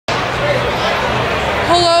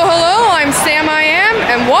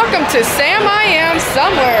welcome to Sam I Am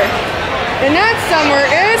Somewhere. And that somewhere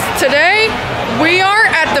is today we are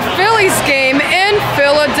at the Phillies game in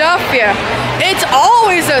Philadelphia. It's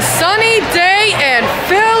always a sunny day in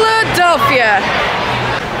Philadelphia.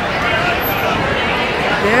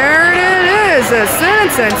 There it is, a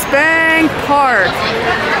Citizens Bank Park.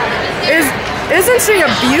 Isn't she a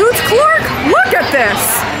beaut, Clark? Look at this.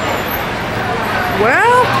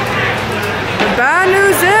 Well, the bad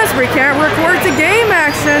news is we can't record the game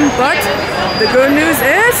action, but the good news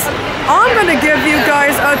is I'm going to give you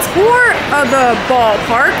guys a tour of the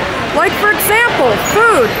ballpark, like for example,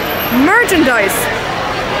 food, merchandise,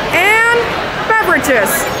 and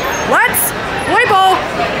beverages. Let's play ball!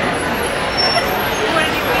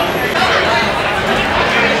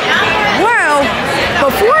 Well,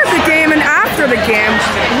 before the game and after the game,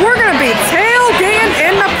 we're going to be tailgating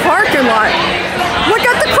in the parking lot. Look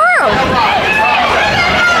at the crew!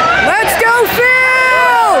 Let's go,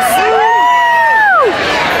 Phils!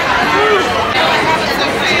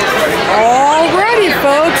 Alrighty,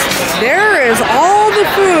 folks, there is all the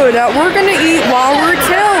food that we're going to eat while we're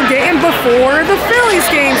tailgating before the Phillies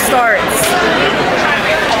game starts.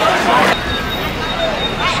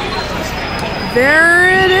 There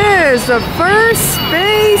it is, the first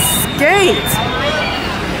base gate.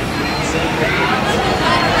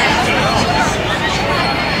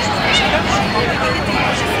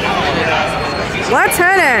 Let's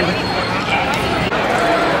head in.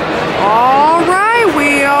 All right,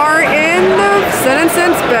 we are in the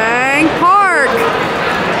Citizens Bank Park.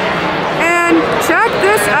 And check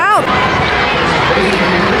this out.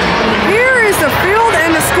 Here is the field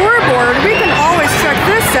and the scoreboard. We can always check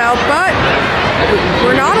this out, but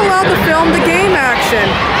we're not allowed to film the game action.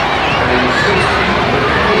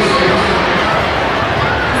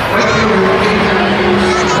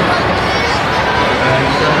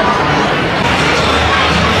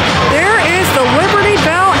 There is the Liberty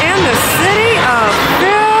Bell and the city of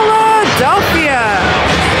Philadelphia.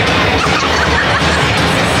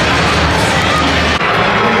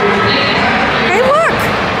 Hey, look!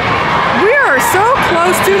 We are so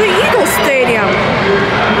close to the Eagles Stadium.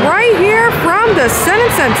 Right here from the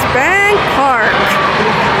Citizens Bank Park.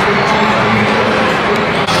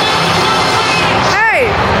 Hey,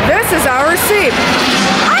 this is our seat.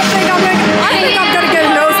 I think I'm gonna get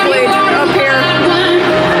a nosebleed up here.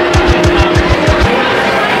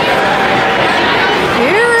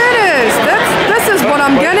 Here it is. This is what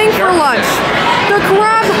I'm getting for lunch. The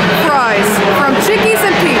crab fries from Chickies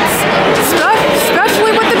and Pete's, stuffed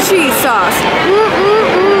especially with the cheese sauce.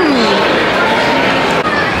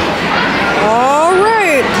 All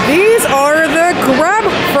right, these are the crab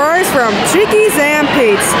fries from Chickies and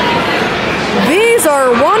Pete's. These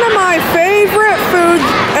are one of my favorite foods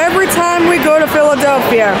every time we go to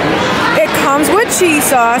Philadelphia. It comes with cheese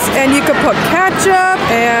sauce, and you can put ketchup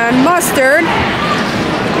and mustard.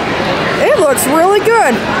 It looks really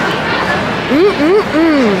good.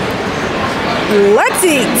 Let's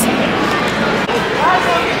eat.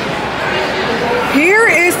 Here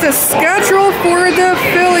is the schedule for the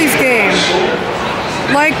Phillies game.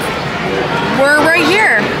 Like, we're right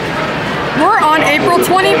here. We're on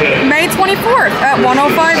May 24th at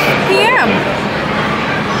 1:05 p.m.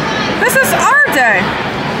 This is our day.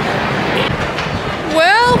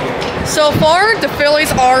 Well, so far the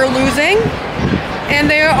Phillies are losing, and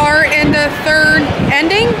they are in the third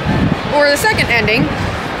inning, or the second inning,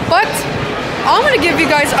 but I'm going to give you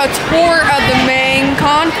guys a tour of the main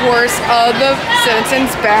concourse of the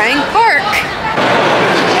Citizens Bank Park.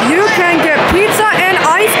 You can get pizza and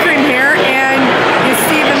ice cream here, and you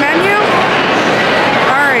see the menu?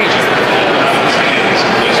 Alright.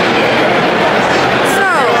 So,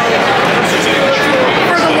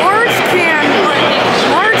 for the large can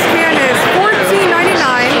is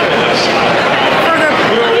 $14.99. For the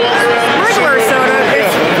regular soda,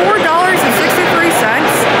 it's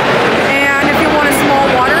 $4.63. And if you want a small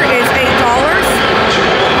water, it's $8.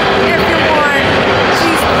 If you want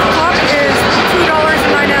cheese cup, is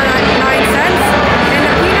 $2.99.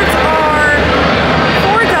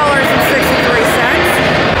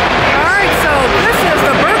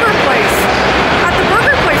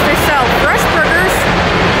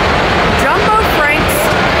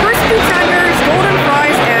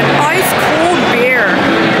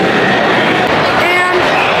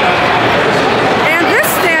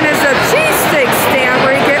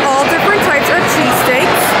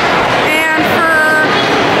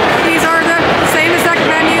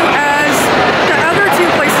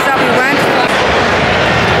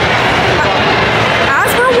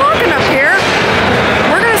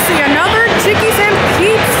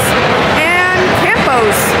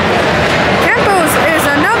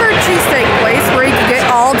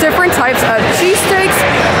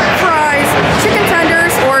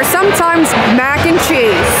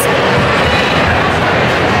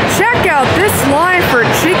 out this line for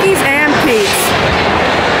Chickies and Pete's.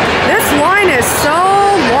 This line is so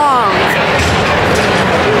long.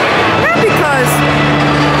 And because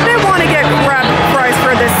they want to get grab price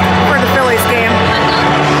for the Phillies game.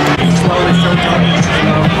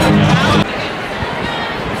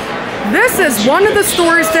 This is one of the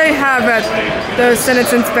stores they have at the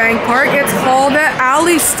Citizens Bank Park. It's called the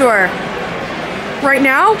Alley Store. Right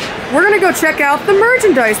now, we're gonna go check out the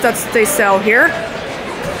merchandise that they sell here.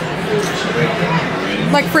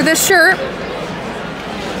 Like for this shirt.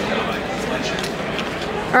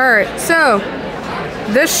 Alright, so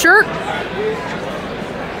this shirt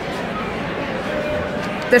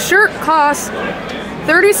costs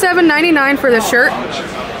 $37.99 for this shirt.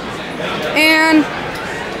 And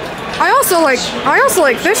I also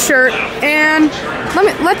like this shirt, and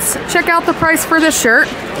let's check out the price for this shirt.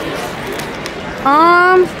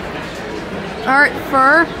 Alright,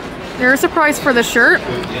 here's the price for the shirt.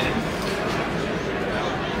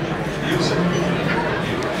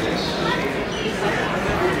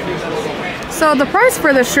 So the price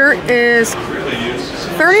for the shirt is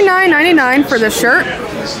 $39.99 for this shirt.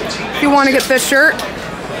 If you want to get this shirt.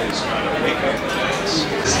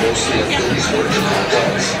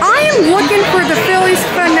 I am looking for the Phillies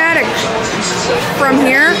fanatic from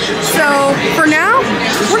here. So for now,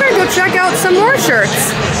 we're going to go check out some more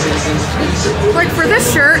shirts. Like for this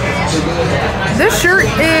shirt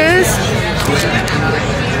is...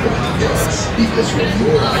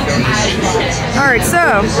 Alright,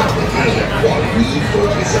 so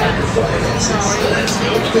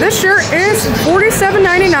this shirt is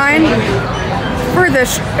 $47.99 for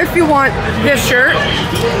this, if you want this shirt.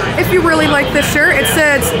 If you really like this shirt, it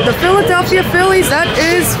says the Philadelphia Phillies. That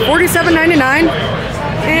is $47.99.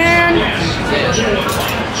 And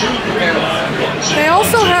they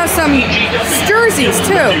also have some jerseys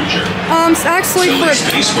too. Actually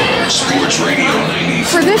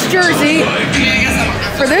for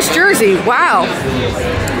this jersey, wow.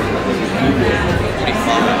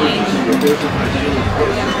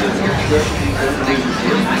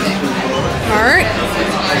 Alright.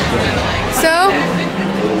 So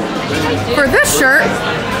for this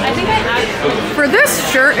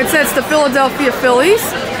shirt, it says the Philadelphia Phillies,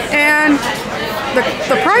 and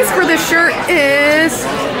the price for this shirt is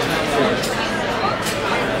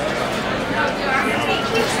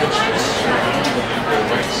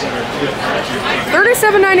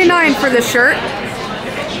 $37.99 for this shirt.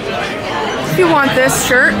 If you want this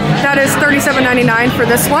shirt, that is $37.99 for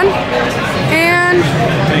this one. And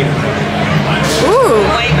ooh,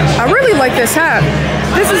 I really like this hat.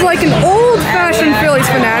 This is like an old-fashioned Phillies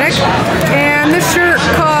fanatic, and this shirt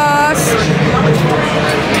costs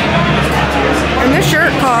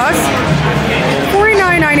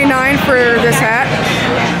 $49.99 for this hat.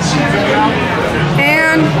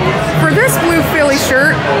 And for this blue Philly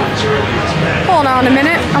shirt, hold on a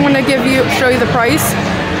minute, I'm going to show you the price.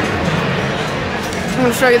 I'm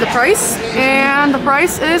going to show you the price, and the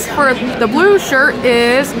price is for the blue shirt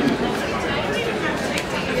is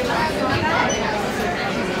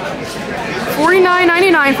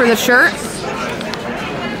 $49.99 for this shirt.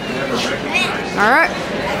 Alright,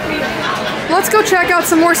 let's go check out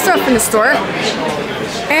some more stuff in the store.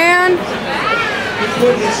 And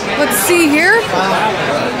let's see here.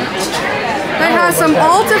 They have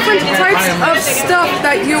all different types of stuff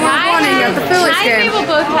that you were wanting at the Phillies game.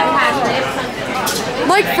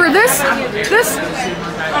 Like for this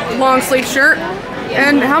long sleeve shirt,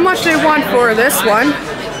 and how much they want for this one.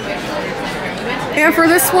 And for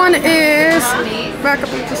this one is back up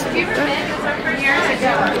just a bit.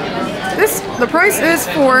 The price is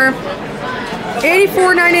for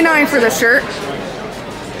 $84.99 for this shirt.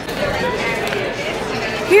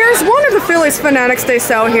 Here's one of the Phillies fanatics they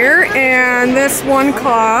sell here, and this one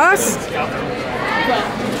costs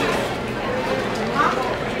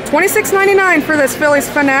 $26.99 for this Phillies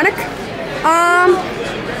fanatic.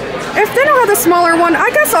 If they don't have the smaller one, I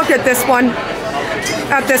guess I'll get this one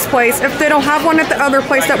at this place if they don't have one at the other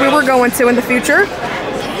place that we were going to in the future.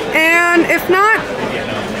 And if not,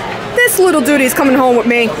 this little duty's coming home with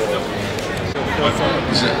me.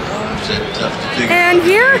 And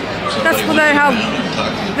here, that's what they have.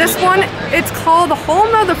 This one, it's called the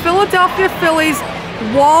home of the Philadelphia Phillies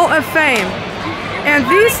Wall of Fame. And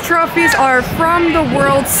these trophies are from the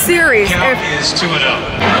World Series. Count is 2-0.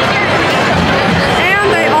 And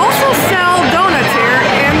they also sell donuts here.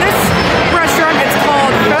 And this restaurant, it's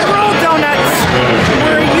called Federal Donuts,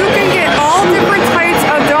 where you can get all different types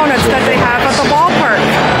of donuts that they have at the ballpark.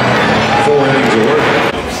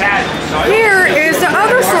 Here is the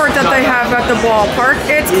other sort that they have at the ballpark.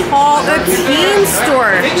 It's called a team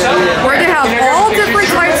store, where they have all different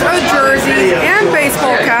types of jerseys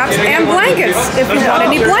blankets, if you want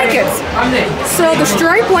any blankets. So the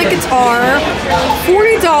striped blankets are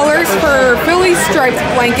 $40 for Phillies striped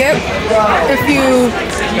blanket. If you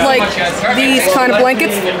like these kind of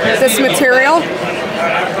blankets, this material.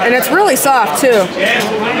 And it's really soft too.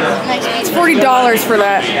 It's $40 for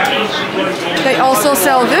that. They also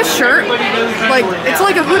sell this shirt, like it's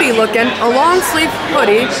like a hoodie looking, a long sleeve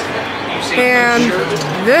hoodie. And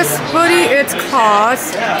this hoodie, it's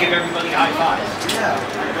cost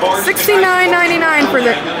 $69.99 for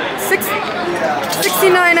the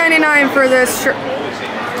 $69.99 for this shirt.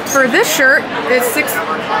 For this shirt, it's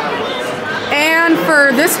and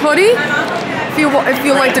for this hoodie, if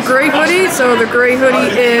you like the gray hoodie, so the gray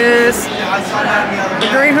hoodie is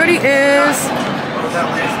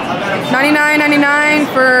 $99.99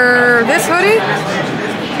 for this hoodie,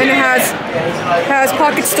 and it has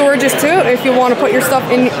pocket storages too if you want to put your stuff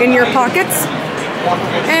in your pockets.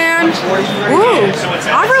 And ooh,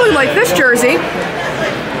 I really like this jersey.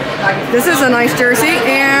 This is a nice jersey,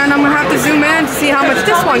 and I'm gonna have to zoom in to see how much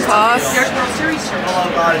this one costs.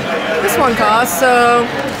 This one costs so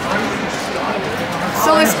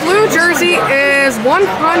this blue jersey is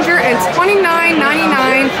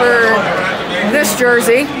 $129.99 for this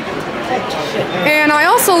jersey. And I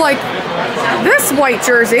also like this white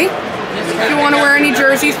jersey, if you want to wear any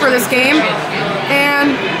jerseys for this game.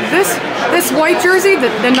 And this white jersey,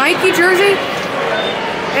 the Nike jersey,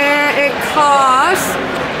 and it costs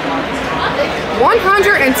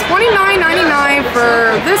 $129.99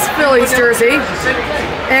 for this Phillies jersey,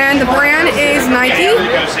 and the brand is Nike.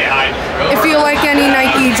 If you like any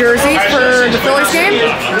Nike jerseys for the Phillies game.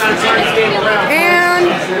 And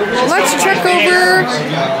let's check over.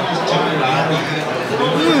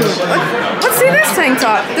 Let's see this tank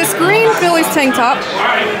top. This green Phillies tank top.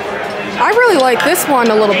 I really like this one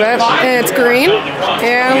a little bit, and it's green.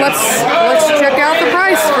 And let's check out the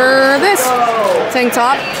price for this tank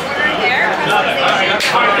top.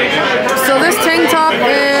 So this tank top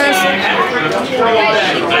is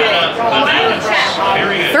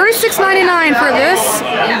 $36.99 for this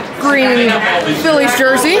green Phillies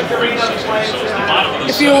jersey.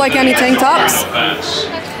 If you like any tank tops.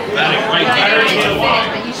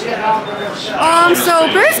 So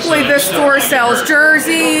basically this store sells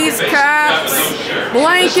jerseys, caps,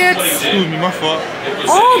 blankets,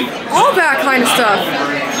 all that kind of stuff.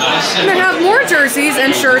 And they have more jerseys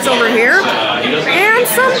and shirts over here, and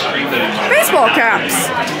some baseball caps,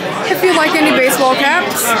 if you like any baseball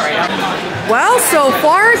caps. Well, so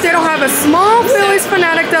far they don't have a small Phillies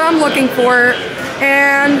fanatic that I'm looking for,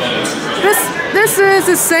 and this is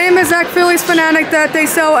the same exact Phillies fanatic that they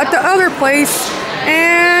sell at the other place,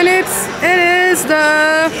 and it's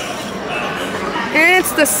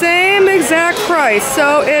the same exact price.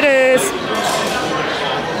 So it is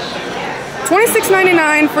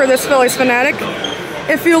 $26.99 for this Phillies fanatic.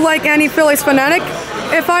 If you like any Phillies fanatic,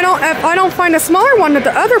 if I don't find a smaller one at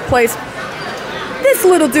the other place, this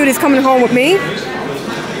little dude is coming home with me.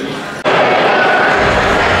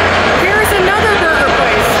 Here's another burger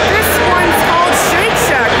place. This one's called Shake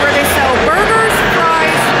Shack, where they sell burgers,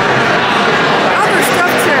 fries, other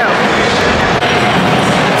stuff too.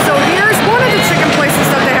 So here's one of the chicken places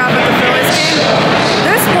that they have at the Phillies game.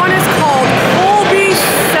 This one is called Colby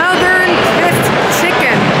Southern Kissed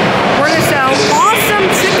Chicken, where they sell awesome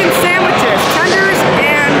chicken sandwiches, tenders,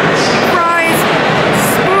 and fries,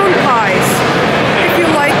 spoon pies. If you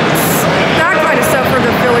like that kind of stuff for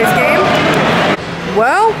the Phillies game.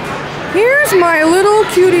 Well, here's my little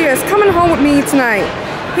cutie is coming home with me tonight.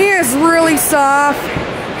 He is really soft.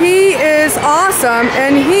 He is awesome,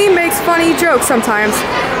 and he makes funny jokes sometimes.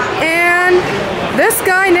 And this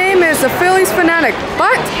guy name is the Phillies fanatic.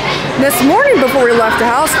 But this morning before we left the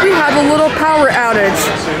house, we had a little power outage.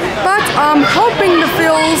 But I'm hoping the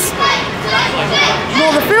Phillies,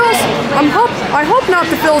 I hope not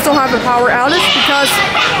the Phillies don't have a power outage, because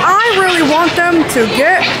I really want them to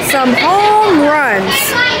get some home runs.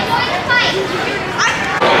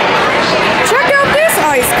 Check out this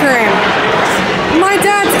ice cream. My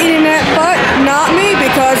dad's eating it, but not me,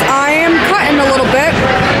 because I am cutting a little bit.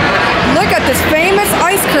 Look at this famous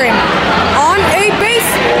ice cream on a base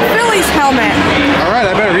Phillies helmet. All right,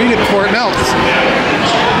 I better eat it before it melts.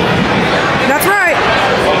 That's right.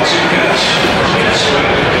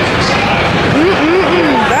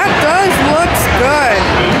 That does look good.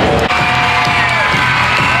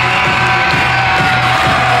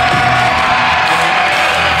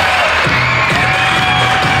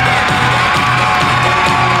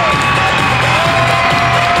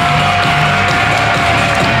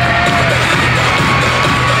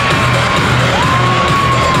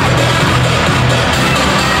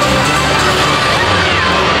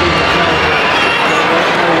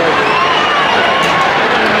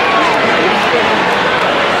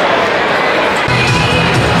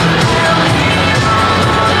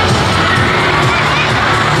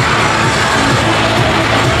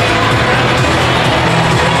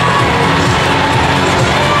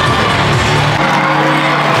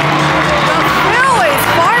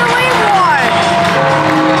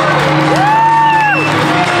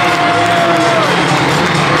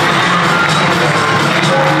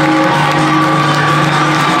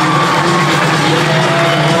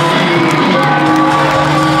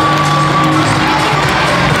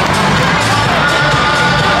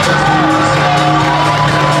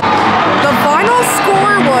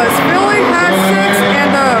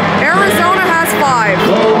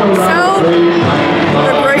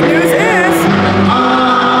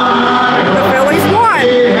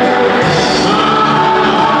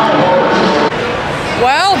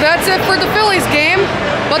 that's it for the Phillies game,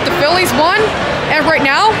 but the Phillies won, and right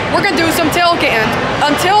now we're gonna do some tailgating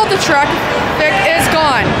until the traffic is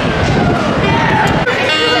gone.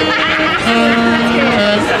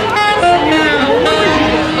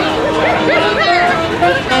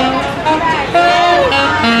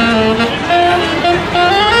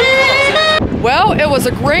 Well, it was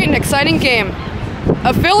a great and exciting game.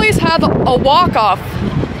 The Phillies had a walk-off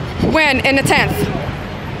win in the 10th.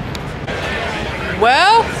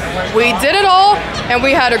 Well, we did it all, and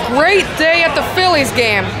we had a great day at the Phillies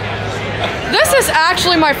game. This is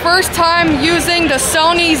actually my first time using the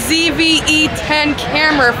Sony ZV-E10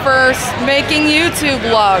 camera for making YouTube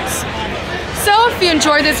vlogs. So if you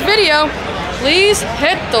enjoyed this video, please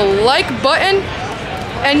hit the like button,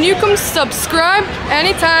 and you can subscribe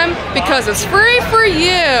anytime because it's free for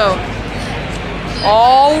you.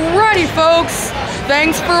 Alrighty folks,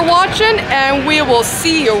 thanks for watching, and we will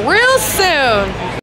see you real soon.